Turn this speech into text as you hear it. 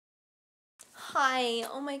Hi,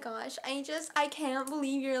 oh my gosh, I can't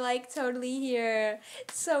believe you're like totally here.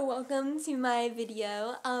 So welcome to my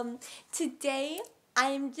video. Today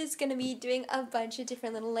I'm just gonna be doing a bunch of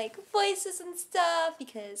different little like voices and stuff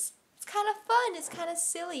because it's kind of fun, it's kind of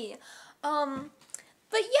silly.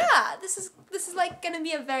 But yeah, this is like gonna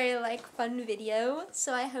be a very like fun video,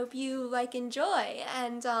 so I hope you like enjoy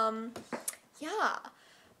and yeah.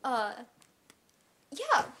 Uh,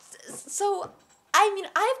 yeah, so I mean,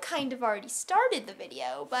 I've kind of already started the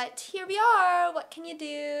video, but here we are. What can you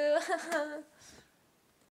do?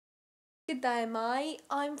 Good day, mate.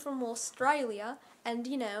 I'm from Australia, and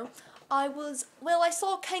I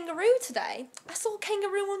saw a kangaroo today. I saw a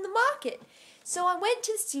kangaroo on the market. So I went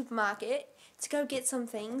to the supermarket to go get some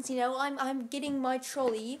things. I'm getting my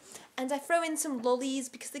trolley, and I throw in some lollies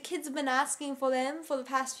because the kids have been asking for them for the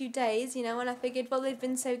past few days, and I figured, well, they've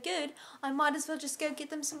been so good, I might as well just go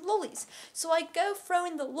get them some lollies. So I go throw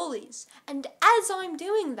in the lollies, and as I'm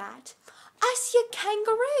doing that, I see a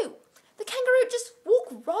kangaroo. The kangaroo just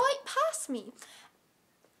walked right past me.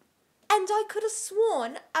 And I could have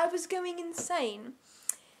sworn I was going insane.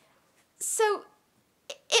 So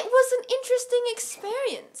it was an interesting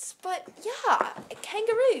experience. But yeah, a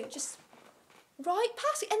kangaroo just right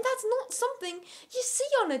past me. And that's not something you see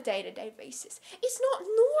on a day-to-day basis. It's not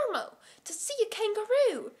normal to see a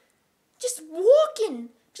kangaroo just walking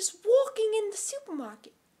in the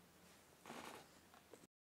supermarket.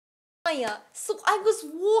 So I was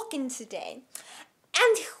walking today,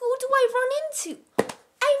 and who do I run into?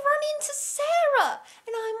 I run into Sarah,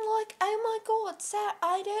 and I'm like, oh my god, Sarah,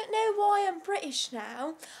 I don't know why I'm British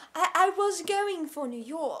now. I was going for New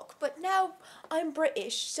York, but now I'm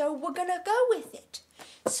British, so we're gonna go with it.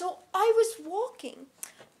 So I was walking,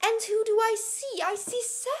 and who do I see? I see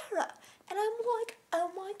Sarah. And I'm like, oh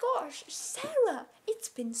my gosh, Sarah, it's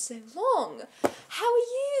been so long. How are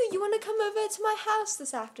you? You want to come over to my house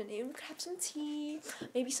this afternoon? We could have some tea,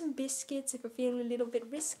 maybe some biscuits if we're feeling a little bit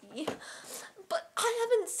risky. But I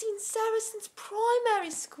haven't seen Sarah since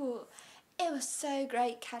primary school. It was so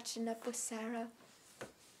great catching up with Sarah.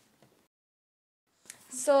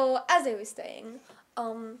 So, as I was saying,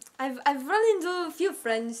 I've run into a few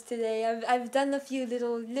friends today. I've done a few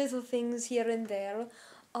little things here and there.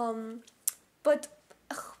 But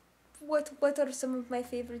what are some of my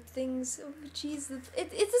favorite things? Oh, jeez,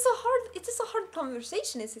 it is a hard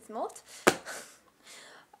conversation, is it not?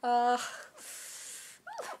 uh,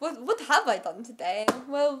 what have I done today?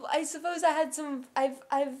 Well, I suppose I had some. I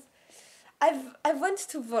went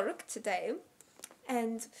to work today,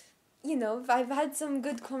 and I've had some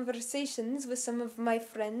good conversations with some of my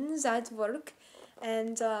friends at work,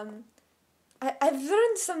 and I've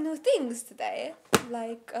learned some new things today,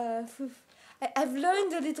 like I've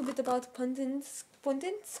learned a little bit about Punnett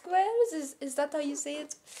squares. Is that how you say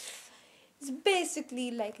it? It's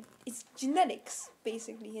basically like it's genetics,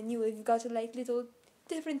 basically, and you've got like little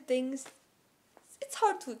different things. It's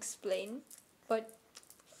hard to explain, but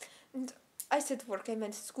and I said work. I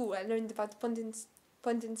meant school. I learned about Punnett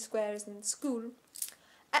squares in school.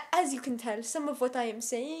 As you can tell, some of what I am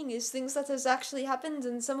saying is things that has actually happened,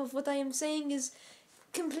 and some of what I am saying is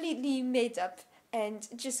completely made up and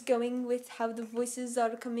just going with how the voices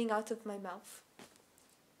are coming out of my mouth.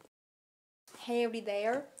 Hey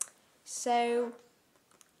there. So,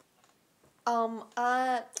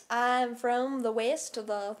 I'm from the West,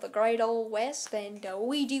 the great old West, and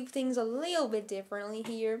we do things a little bit differently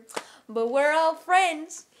here, but we're all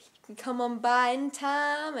friends. You can come on by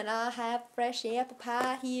anytime, and I'll have fresh apple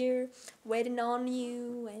pie here waiting on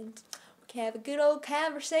you, and we can have a good old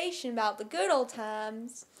conversation about the good old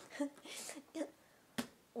times.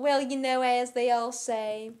 Well, as they all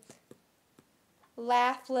say,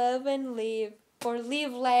 laugh, love, and live, or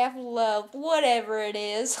live, laugh, love, whatever it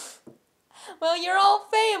is. Well, you're all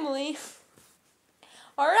family.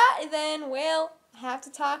 Alright then, well, I have to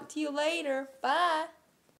talk to you later. Bye.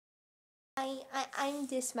 I'm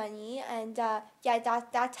this many, and yeah,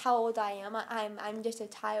 that's how old I am. I'm just a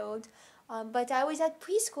child. But I was at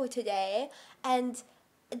preschool today, and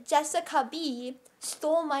Jessica B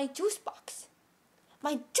stole my juice box.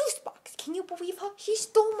 My juice box! Can you believe her? She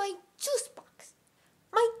stole my juice box!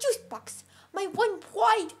 My juice box! My one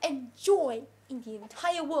pride and joy in the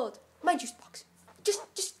entire world. My juice box.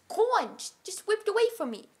 Just gone. Just whipped away from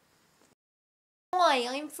me. Hi,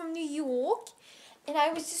 I'm from New York, and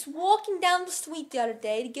I was just walking down the street the other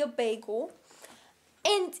day to get a bagel,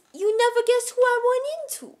 and you never guess who I ran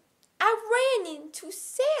into. I ran into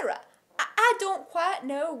Sarah. I don't quite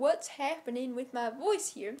know what's happening with my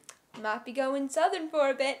voice here. Might be going southern for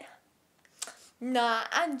a bit. Nah,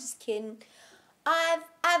 I'm just kidding.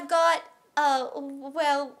 I've got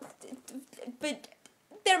Well, but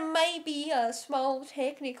there may be a small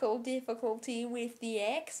technical difficulty with the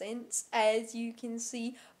accents, as you can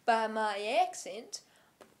see by my accent.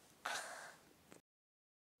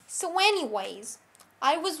 So anyways,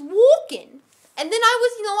 I was walking, and then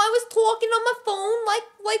I was talking on my phone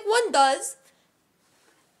like one does.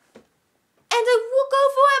 And I look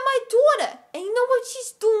over at my daughter, and you know what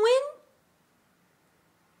she's doing?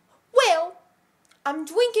 Well, I'm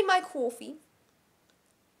drinking my coffee,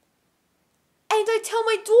 and I tell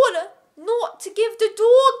my daughter not to give the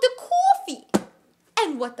dog the coffee.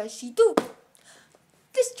 And what does she do?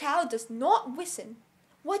 This child does not listen.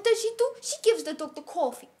 What does she do? She gives the dog the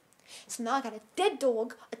coffee. So now I got a dead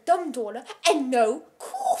dog, a dumb daughter, and no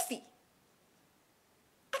coffee.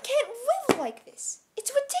 I can't live like this.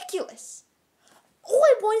 It's ridiculous. All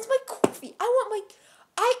I want is my coffee.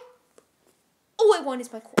 All I want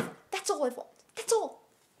is my coffee. That's all I want. That's all.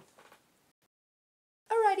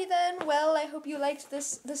 Alrighty then. Well, I hope you liked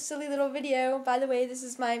this silly little video. By the way, this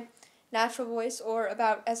is my natural voice, or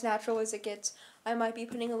about as natural as it gets. I might be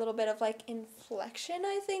putting a little bit of inflection,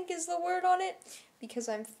 I think is the word on it, because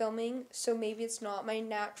I'm filming, so maybe it's not my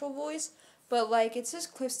natural voice, but it's as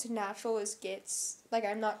close to natural as gets.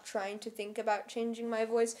 I'm not trying to think about changing my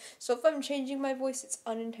voice, so if I'm changing my voice, it's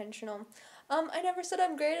unintentional. I never said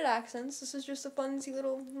I'm great at accents. This is just a funsy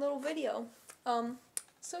little video.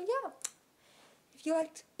 So yeah.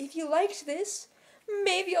 If you liked this,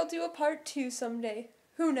 maybe I'll do a part 2 someday.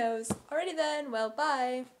 Who knows? Alrighty then, well,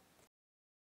 bye.